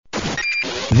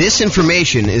This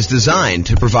information is designed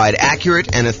to provide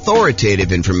accurate and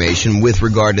authoritative information with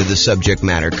regard to the subject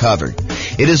matter covered.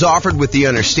 It is offered with the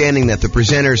understanding that the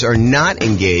presenters are not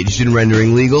engaged in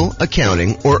rendering legal,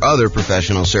 accounting, or other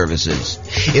professional services.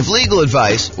 If legal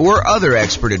advice or other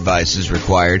expert advice is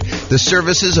required, the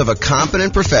services of a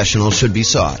competent professional should be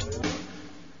sought.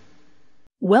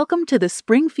 Welcome to the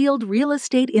Springfield Real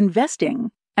Estate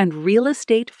Investing and Real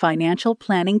Estate Financial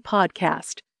Planning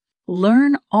Podcast.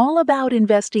 Learn all about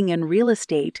investing in real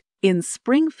estate in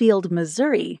Springfield,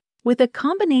 Missouri, with a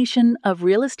combination of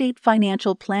real estate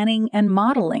financial planning and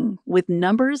modeling with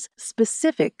numbers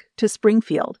specific to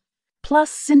Springfield, plus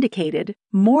syndicated,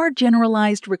 more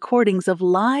generalized recordings of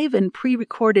live and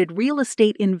pre-recorded real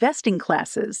estate investing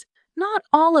classes, not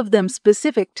all of them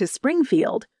specific to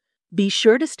Springfield. Be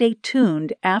sure to stay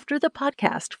tuned after the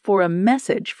podcast for a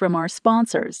message from our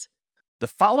sponsors. The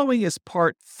following is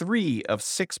part 3 of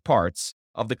 6 parts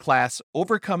of the class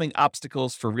Overcoming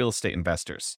Obstacles for Real Estate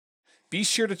Investors. Be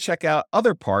sure to check out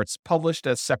other parts published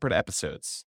as separate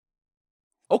episodes.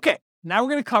 Okay, now we're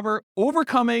going to cover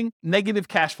overcoming negative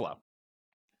cash flow.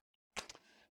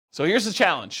 So here's the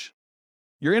challenge.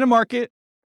 You're in a market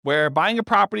where buying a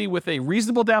property with a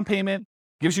reasonable down payment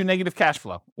gives you negative cash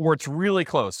flow, or it's really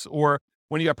close, or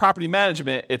when you have property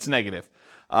management, it's negative.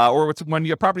 Or when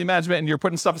you have property management and you're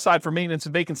putting stuff aside for maintenance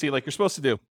and vacancy like you're supposed to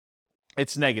do,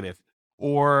 it's negative.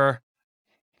 Or,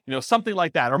 something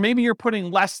like that. Or maybe you're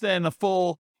putting less than a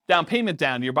full down payment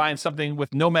down. You're buying something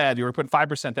with Nomad. You're putting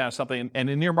 5% down or something. And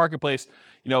in your marketplace,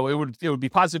 it would be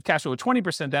positive cash flow with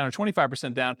 20% down or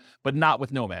 25% down, but not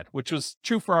with Nomad, which was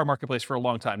true for our marketplace for a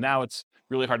long time. Now it's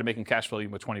really hard to make cash flow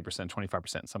even with 20%,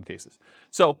 25% in some cases.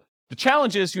 So the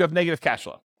challenge is you have negative cash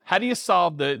flow. How do you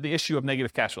solve the issue of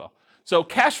negative cash flow? So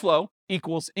cash flow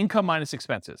equals income minus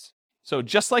expenses. So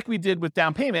just like we did with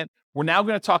down payment, we're now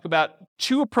going to talk about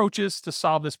 2 approaches to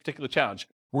solve this particular challenge.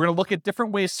 We're going to look at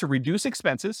different ways to reduce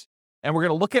expenses, and we're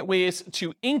going to look at ways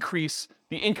to increase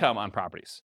the income on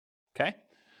properties. Okay?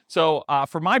 So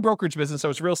for my brokerage business, I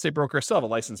was a real estate broker. I still have a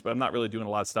license, but I'm not really doing a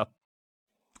lot of stuff.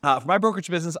 For my brokerage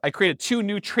business, I created 2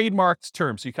 new trademarked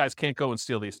terms. So you guys can't go and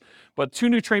steal these. But 2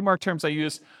 new trademark terms I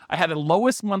used. I had a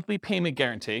lowest monthly payment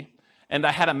guarantee, and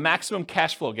I had a maximum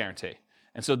cash flow guarantee.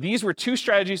 And so these were 2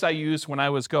 strategies I used when I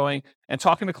was going and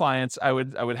talking to clients. I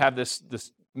would have this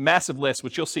massive list,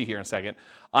 which you'll see here in a second,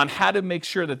 on how to make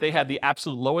sure that they had the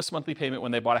absolute lowest monthly payment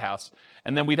when they bought a house.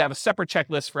 And then we'd have a separate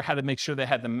checklist for how to make sure they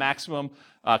had the maximum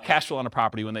cash flow on a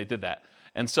property when they did that.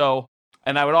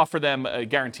 And I would offer them a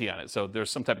guarantee on it. So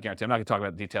there's some type of guarantee. I'm not going to talk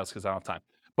about the details because I don't have time.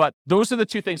 But those are the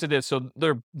 2 things I did. So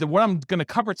what I'm going to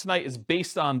cover tonight is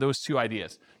based on those 2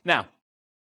 ideas. Now,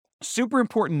 super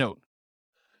important note.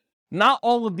 Not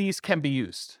all of these can be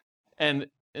used. And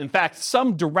in fact,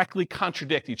 some directly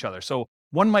contradict each other. So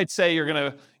one might say you're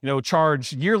going to,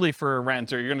 charge yearly for a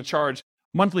rent, or you're going to charge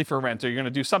monthly for rent, or you're going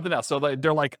to do something else. So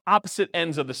they're like opposite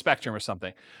ends of the spectrum or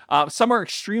something. Some are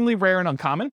extremely rare and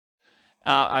uncommon.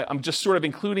 I'm just sort of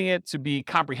including it to be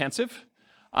comprehensive.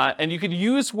 And you can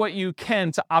use what you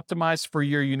can to optimize for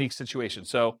your unique situation.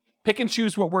 So pick and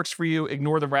choose what works for you,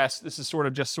 ignore the rest. This is sort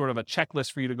of a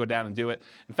checklist for you to go down and do it.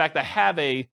 In fact, I have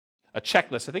a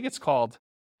checklist. I think it's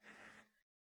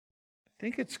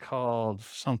called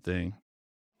something.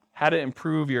 How to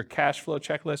improve your cash flow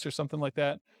checklist or something like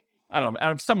that. I don't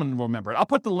know. Someone will remember it. I'll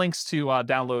put the links to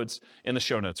downloads in the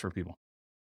show notes for people.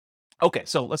 Okay,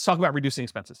 so let's talk about reducing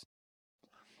expenses.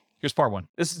 Here's part 1.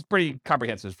 This is pretty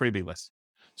comprehensive. It's a pretty big list.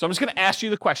 So I'm just going to ask you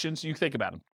the questions. You think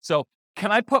about them. So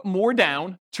can I put more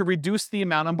down to reduce the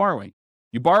amount I'm borrowing?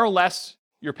 You borrow less,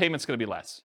 your payment's going to be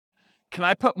less. Can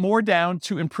I put more down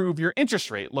to improve your interest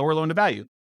rate, lower loan to value?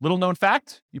 Little known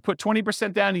fact, you put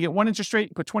 20% down, you get one interest rate.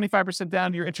 You put 25%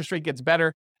 down, your interest rate gets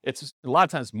better. It's a lot of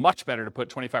times much better to put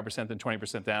 25% than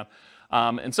 20%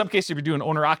 down. In some cases, if you're doing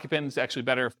owner-occupant, it's actually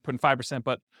better putting 5%,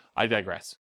 but I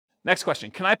digress. Next question,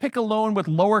 can I pick a loan with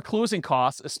lower closing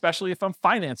costs, especially if I'm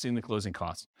financing the closing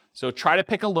costs? So try to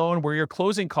pick a loan where your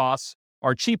closing costs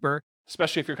are cheaper,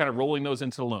 especially if you're kind of rolling those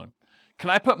into the loan. Can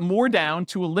I put more down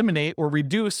to eliminate or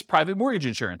reduce private mortgage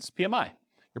insurance, PMI?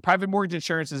 Your private mortgage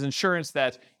insurance is insurance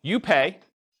that you pay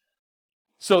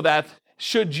so that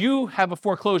should you have a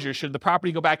foreclosure, should the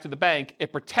property go back to the bank,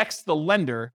 it protects the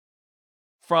lender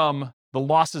from the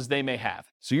losses they may have.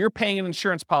 So you're paying an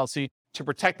insurance policy to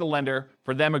protect the lender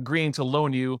for them agreeing to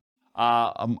loan you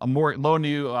more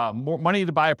money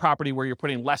to buy a property where you're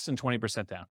putting less than 20%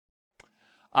 down.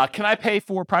 Can I pay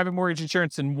for private mortgage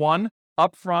insurance in one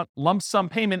upfront lump sum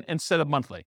payment instead of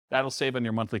monthly? That'll save on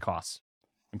your monthly costs,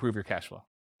 improve your cash flow.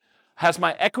 Has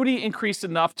my equity increased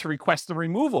enough to request the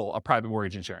removal of private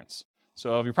mortgage insurance?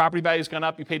 So if your property value has gone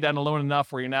up, you paid down the loan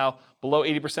enough where you're now below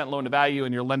 80% loan to value,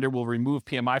 and your lender will remove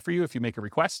PMI for you if you make a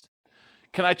request.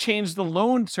 Can I change the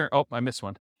loan term? Oh, I missed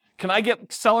one. Can I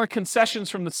get seller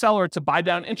concessions from the seller to buy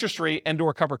down interest rate and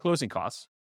or cover closing costs?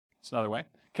 That's another way.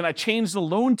 Can I change the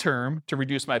loan term to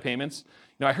reduce my payments?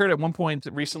 I heard at one point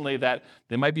recently that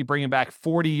they might be bringing back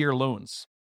 40-year loans.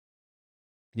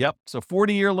 Yep, so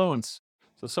 40-year loans.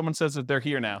 So someone says that they're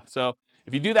here now. So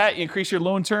if you do that, you increase your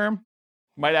loan term,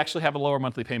 you might actually have a lower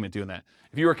monthly payment doing that.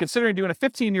 If you were considering doing a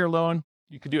 15-year loan,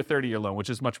 you could do a 30-year loan, which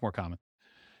is much more common.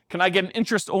 Can I get an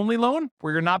interest-only loan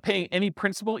where you're not paying any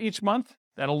principal each month?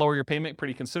 That'll lower your payment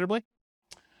pretty considerably.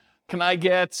 Can I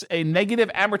get a negative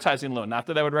amortizing loan? Not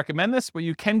that I would recommend this, but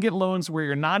you can get loans where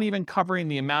you're not even covering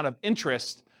the amount of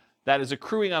interest that is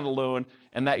accruing on the loan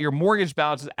and that your mortgage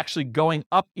balance is actually going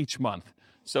up each month.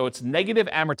 So it's negative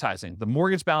amortizing. The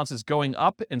mortgage balance is going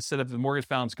up instead of the mortgage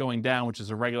balance going down, which is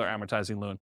a regular amortizing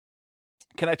loan.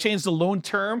 Can I change the loan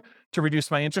term to reduce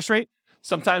my interest rate?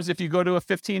 Sometimes if you go to a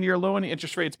 15-year loan, the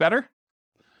interest rate's better.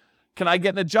 Can I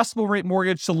get an adjustable rate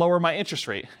mortgage to lower my interest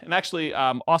rate? And actually,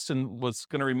 Austin was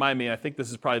going to remind me, I think this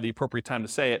is probably the appropriate time to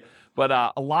say it, but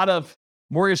a lot of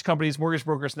mortgage companies, mortgage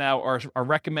brokers now are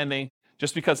recommending,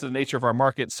 just because of the nature of our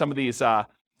market, some of these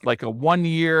like a 1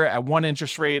 year at one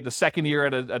interest rate, the second year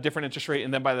at a different interest rate,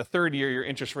 and then by the third year, your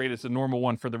interest rate is the normal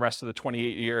one for the rest of the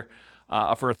 28-year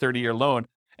for a 30-year loan.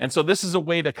 And so this is a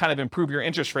way to kind of improve your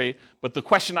interest rate. But the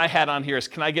question I had on here is,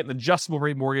 can I get an adjustable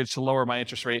rate mortgage to lower my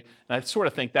interest rate? And I sort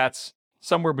of think that's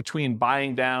somewhere between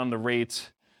buying down the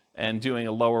rate and doing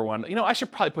a lower one. I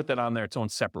should probably put that on there, its own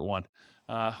separate one.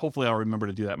 Hopefully I'll remember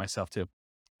to do that myself too.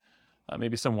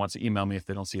 Maybe someone wants to email me if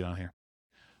they don't see it on here.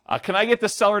 Can I get the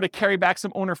seller to carry back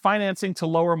some owner financing to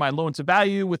lower my loan to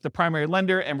value with the primary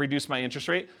lender and reduce my interest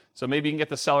rate? So maybe you can get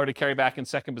the seller to carry back in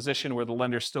second position where the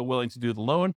lender's still willing to do the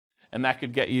loan, and that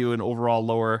could get you an overall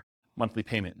lower monthly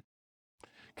payment.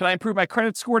 Can I improve my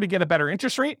credit score to get a better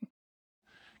interest rate?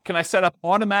 Can I set up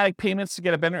automatic payments to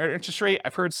get a better interest rate?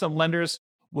 I've heard some lenders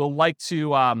will like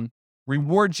to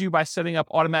reward you by setting up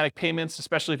automatic payments,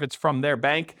 especially if it's from their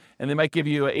bank, and they might give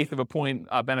you an 1/8 of a point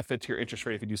benefit to your interest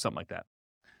rate if you do something like that.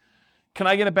 Can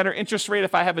I get a better interest rate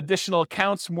if I have additional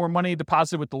accounts, more money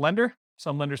deposited with the lender?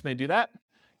 Some lenders may do that.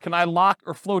 Can I lock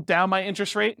or float down my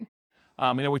interest rate?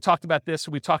 We talked about this.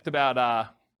 We talked about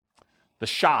the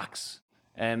shocks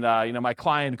and, my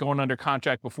client going under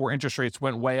contract before interest rates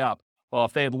went way up. Well,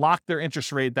 if they had locked their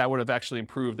interest rate, that would have actually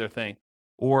improved their thing.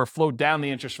 Or float down the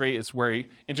interest rate is where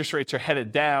interest rates are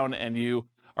headed down and you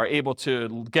are able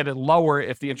to get it lower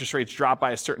if the interest rates drop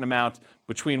by a certain amount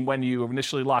between when you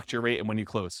initially locked your rate and when you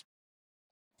close.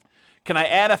 Can I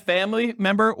add a family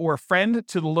member or a friend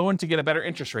to the loan to get a better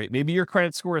interest rate? Maybe your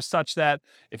credit score is such that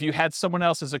if you had someone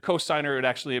else as a co-signer, it would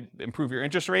actually improve your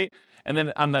interest rate. And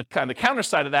then on the counter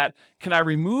side of that, can I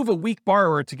remove a weak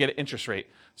borrower to get an interest rate?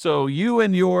 So you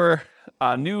and your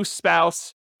new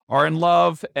spouse are in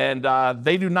love and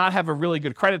they do not have a really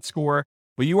good credit score,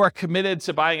 but you are committed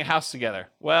to buying a house together.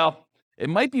 Well, it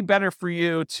might be better for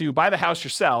you to buy the house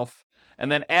yourself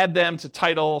and then add them to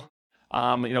title.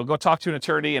 Go talk to an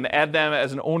attorney and add them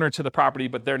as an owner to the property,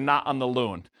 but they're not on the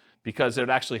loan because it would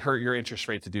actually hurt your interest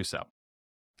rate to do so.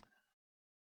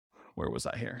 Where was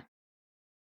I here?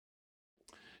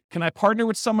 Can I partner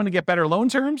with someone to get better loan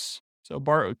terms? So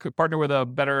could partner with a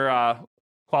better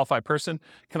qualified person.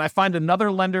 Can I find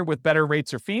another lender with better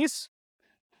rates or fees?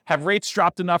 Have rates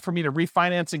dropped enough for me to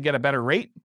refinance and get a better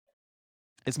rate?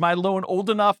 Is my loan old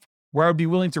enough where I would be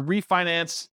willing to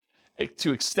refinance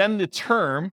to extend the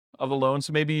term of the loan?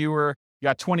 So maybe you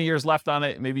got 20 years left on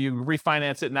it. Maybe you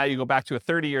refinance it. Now you go back to a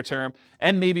 30-year term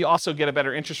and maybe also get a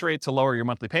better interest rate to lower your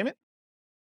monthly payment.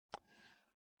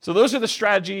 So those are the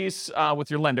strategies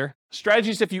with your lender.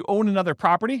 Strategies if you own another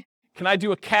property. Can I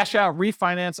do a cash out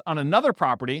refinance on another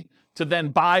property to then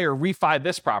buy or refi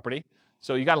this property?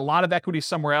 So you got a lot of equity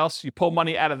somewhere else. You pull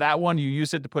money out of that one. You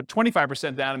use it to put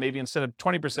 25% down and maybe instead of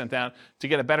 20% down to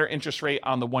get a better interest rate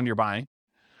on the one you're buying.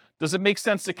 Does it make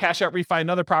sense to cash out refi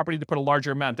another property to put a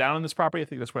larger amount down on this property? I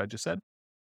think that's what I just said.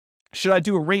 Should I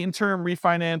do a rate and term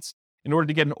refinance in order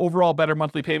to get an overall better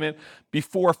monthly payment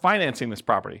before financing this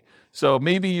property? So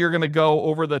maybe you're going to go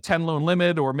over the 10 loan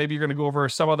limit, or maybe you're going to go over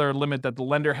some other limit that the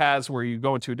lender has where you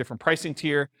go into a different pricing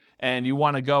tier and you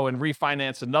want to go and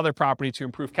refinance another property to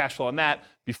improve cash flow on that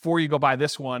before you go buy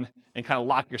this one and kind of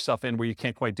lock yourself in where you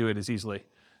can't quite do it as easily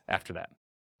after that.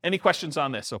 Any questions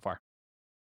on this so far?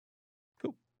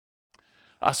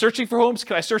 Searching for homes,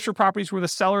 can I search for properties where the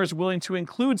seller is willing to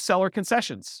include seller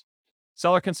concessions?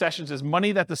 Seller concessions is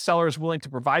money that the seller is willing to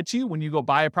provide to you when you go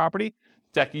buy a property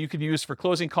that you can use for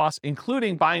closing costs,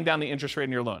 including buying down the interest rate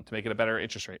in your loan to make it a better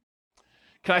interest rate.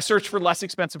 Can I search for less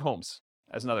expensive homes,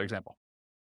 as another example?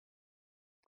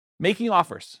 Making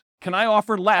offers. Can I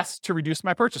offer less to reduce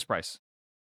my purchase price?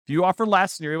 If you offer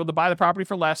less and you're able to buy the property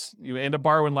for less, you end up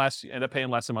borrowing less, you end up paying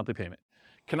less in monthly payment.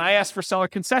 Can I ask for seller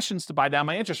concessions to buy down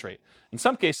my interest rate? In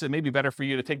some cases, it may be better for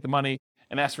you to take the money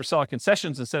and ask for seller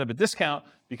concessions instead of a discount,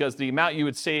 because the amount you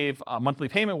would save monthly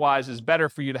payment-wise is better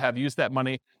for you to have used that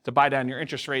money to buy down your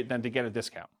interest rate than to get a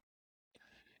discount.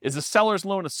 Is the seller's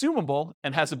loan assumable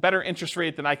and has a better interest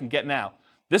rate than I can get now?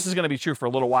 This is going to be true for a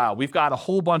little while. We've got a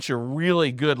whole bunch of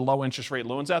really good low interest rate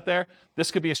loans out there.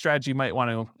 This could be a strategy you might want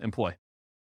to employ.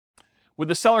 Would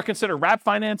the seller consider wrap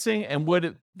financing, and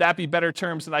would that be better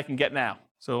terms than I can get now?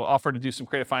 So offer to do some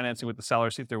creative financing with the seller,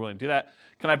 see if they're willing to do that.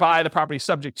 Can I buy the property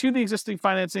subject to the existing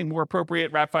financing, more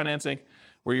appropriate wrap financing,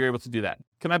 where you're able to do that?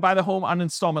 Can I buy the home on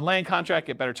installment land contract,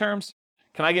 get better terms?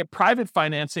 Can I get private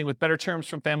financing with better terms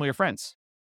from family or friends?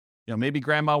 Maybe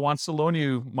grandma wants to loan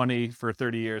you money for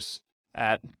 30 years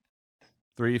at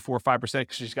 3, 4, 5%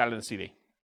 because she's got it in a CD.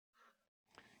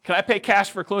 Can I pay cash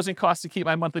for closing costs to keep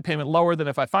my monthly payment lower than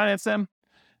if I finance them?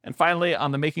 And finally,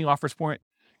 on the making offers point,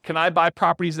 can I buy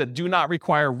properties that do not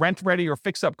require rent-ready or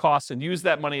fix-up costs and use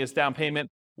that money as down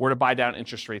payment, or to buy down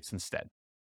interest rates instead?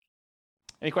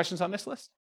 Any questions on this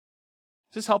list?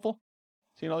 Is this helpful?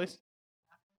 Seeing all these?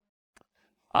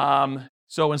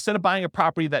 So instead of buying a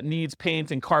property that needs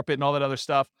paint and carpet and all that other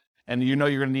stuff, and you know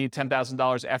you're going to need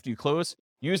 $10,000 after you close,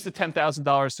 use the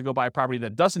 $10,000 to go buy a property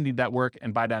that doesn't need that work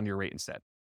and buy down your rate instead.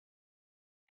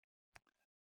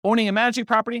 Owning and managing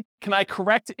property, can I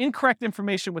correct incorrect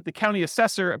information with the county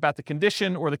assessor about the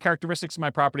condition or the characteristics of my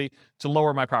property to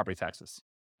lower my property taxes?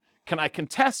 Can I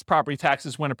contest property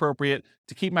taxes when appropriate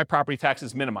to keep my property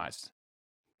taxes minimized?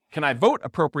 Can I vote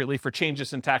appropriately for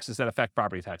changes in taxes that affect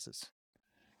property taxes?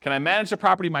 Can I manage the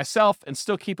property myself and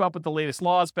still keep up with the latest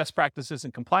laws, best practices,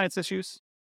 and compliance issues?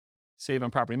 Save on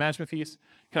property management fees.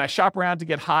 Can I shop around to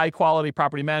get high-quality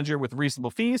property manager with reasonable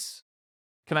fees?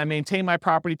 Can I maintain my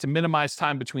property to minimize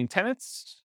time between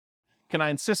tenants? Can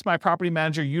I insist my property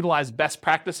manager utilize best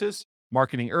practices,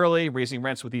 marketing early, raising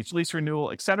rents with each lease renewal,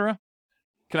 etc.?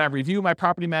 Can I review my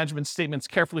property management statements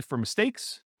carefully for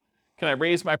mistakes? Can I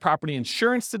raise my property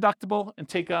insurance deductible and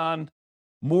take on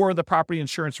more of the property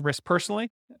insurance risk personally?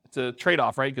 It's a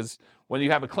trade-off, right? Because when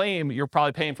you have a claim, you're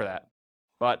probably paying for that.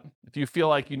 But if you feel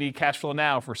like you need cash flow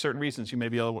now for certain reasons, you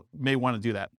may want to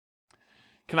do that.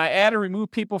 Can I add or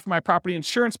remove people from my property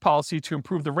insurance policy to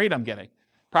improve the rate I'm getting?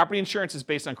 Property insurance is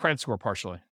based on credit score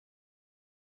partially.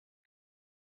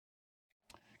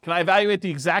 Can I evaluate the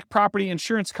exact property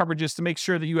insurance coverages to make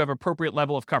sure that you have appropriate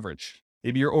level of coverage?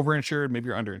 Maybe you're overinsured, maybe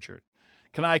you're underinsured.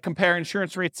 Can I compare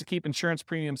insurance rates to keep insurance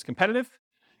premiums competitive?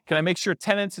 Can I make sure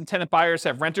tenants and tenant buyers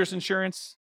have renters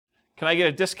insurance? Can I get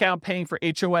a discount paying for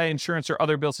HOA insurance or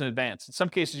other bills in advance? In some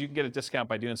cases, you can get a discount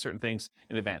by doing certain things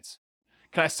in advance.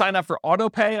 Can I sign up for auto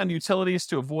pay on utilities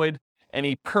to avoid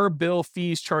any per bill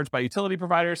fees charged by utility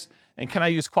providers? And can I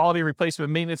use quality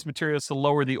replacement maintenance materials to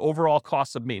lower the overall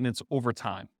cost of maintenance over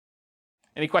time?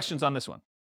 Any questions on this one?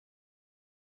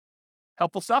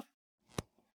 Helpful stuff?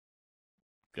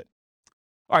 Good.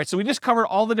 All right, so we just covered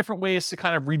all the different ways to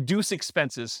kind of reduce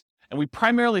expenses. And we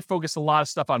primarily focus a lot of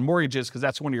stuff on mortgages because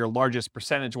that's one of your largest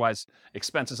percentage-wise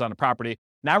expenses on a property.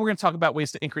 Now we're going to talk about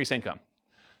ways to increase income.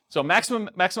 So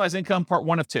maximize income, part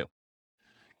 1 of 2.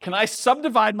 Can I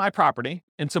subdivide my property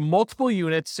into multiple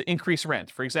units to increase rent?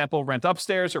 For example, rent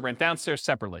upstairs or rent downstairs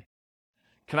separately.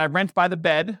 Can I rent by the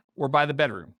bed or by the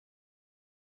bedroom?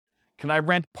 Can I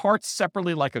rent parts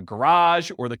separately like a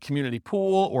garage or the community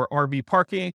pool or RV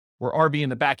parking or RV in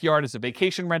the backyard as a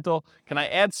vacation rental? Can I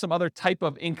add some other type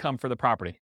of income for the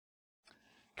property?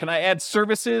 Can I add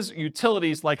services,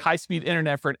 utilities like high-speed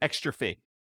internet for an extra fee?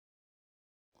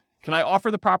 Can I offer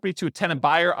the property to a tenant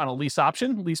buyer on a lease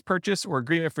option, lease purchase, or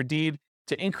agreement for deed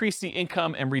to increase the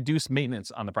income and reduce maintenance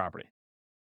on the property?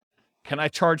 Can I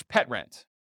charge pet rent?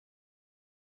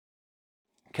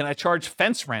 Can I charge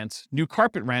fence rent, new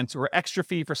carpet rent, or extra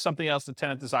fee for something else the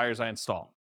tenant desires I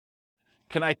install?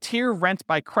 Can I tier rent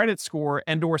by credit score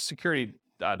and/or security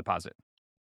deposit?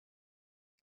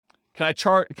 Can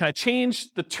I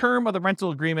change the term of the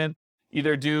rental agreement,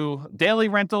 either do daily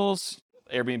rentals,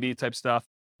 Airbnb type stuff,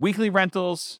 weekly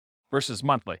rentals versus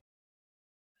monthly?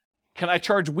 Can I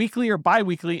charge weekly or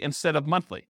biweekly instead of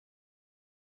monthly?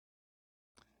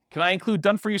 Can I include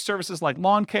done-for-you services like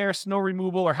lawn care, snow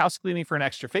removal, or house cleaning for an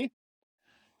extra fee?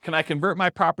 Can I convert my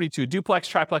property to a duplex,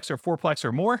 triplex, or fourplex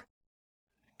or more?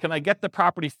 Can I get the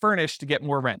property furnished to get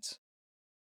more rent?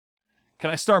 Can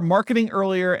I start marketing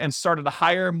earlier and start at a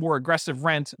higher, more aggressive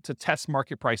rent to test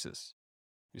market prices?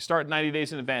 You start 90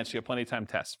 days in advance, you have plenty of time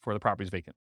to test before the property is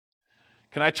vacant.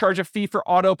 Can I charge a fee for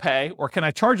auto pay, or can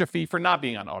I charge a fee for not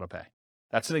being on auto pay?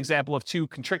 That's an example of two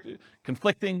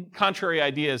conflicting, contrary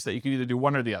ideas that you can either do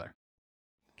one or the other.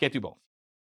 Can't do both.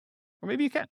 Or maybe you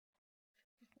can.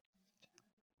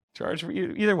 Charge for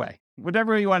either way.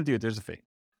 Whatever you want to do, there's a fee.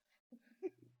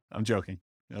 I'm joking.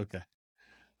 Okay.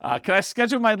 Can I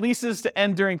schedule my leases to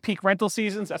end during peak rental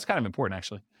seasons? That's kind of important,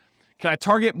 actually. Can I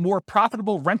target more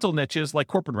profitable rental niches like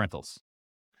corporate rentals?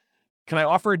 Can I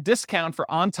offer a discount for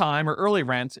on-time or early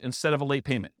rent instead of a late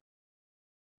payment?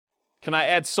 Can I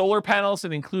add solar panels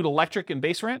and include electric and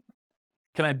base rent?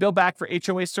 Can I bill back for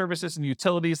HOA services and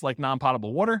utilities like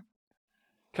non-potable water?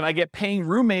 Can I get paying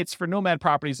roommates for nomad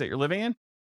properties that you're living in?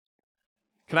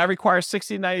 Can I require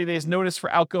 60 to 90 days notice for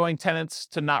outgoing tenants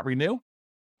to not renew?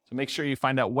 So make sure you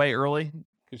find out way early.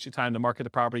 Gives you time to market the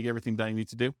property, get everything done you need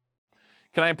to do.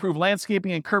 Can I improve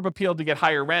landscaping and curb appeal to get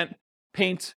higher rent?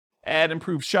 Paint, add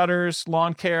improved shutters,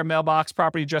 lawn care, mailbox,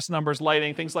 property address numbers,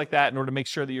 lighting, things like that in order to make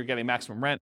sure that you're getting maximum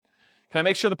rent. Can I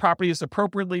make sure the property is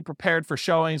appropriately prepared for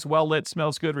showings, well lit,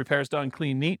 smells good, repairs done,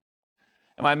 clean, neat?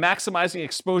 Am I maximizing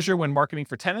exposure when marketing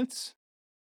for tenants?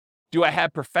 Do I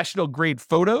have professional grade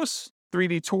photos,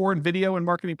 3D tour and video and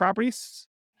marketing properties?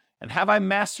 And have I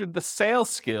mastered the sales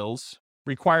skills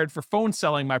required for phone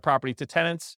selling my property to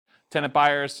tenants, tenant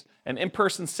buyers, and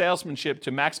in-person salesmanship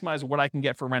to maximize what I can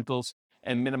get for rentals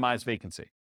and minimize vacancy?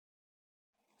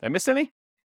 Did I miss any?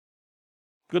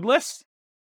 Good list?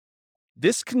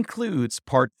 This concludes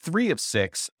part 3 of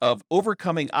 6 of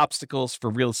Overcoming Obstacles for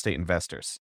Real Estate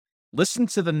Investors. Listen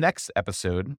to the next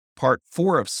episode, part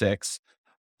 4 of 6,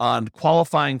 on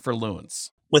qualifying for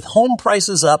loans. With home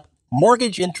prices up,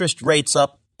 mortgage interest rates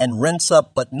up, and rents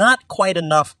up, but not quite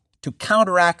enough to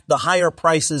counteract the higher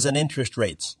prices and interest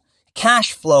rates,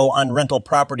 cash flow on rental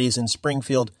properties in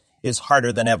Springfield is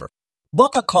harder than ever.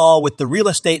 Book a call with the Real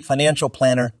Estate Financial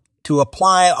Planner to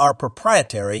apply our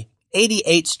proprietary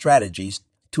 88 strategies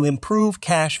to improve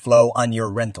cash flow on your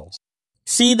rentals.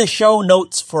 See the show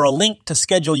notes for a link to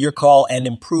schedule your call and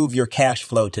improve your cash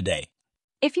flow today.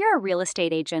 If you're a real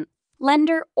estate agent,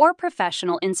 lender, or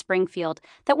professional in Springfield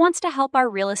that wants to help our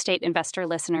real estate investor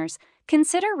listeners,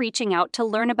 consider reaching out to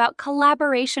learn about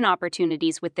collaboration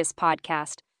opportunities with this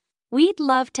podcast. We'd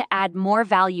love to add more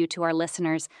value to our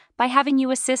listeners by having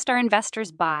you assist our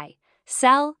investors buy,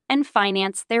 sell, and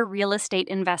finance their real estate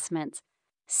investments.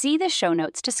 See the show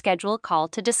notes to schedule a call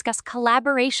to discuss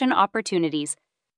collaboration opportunities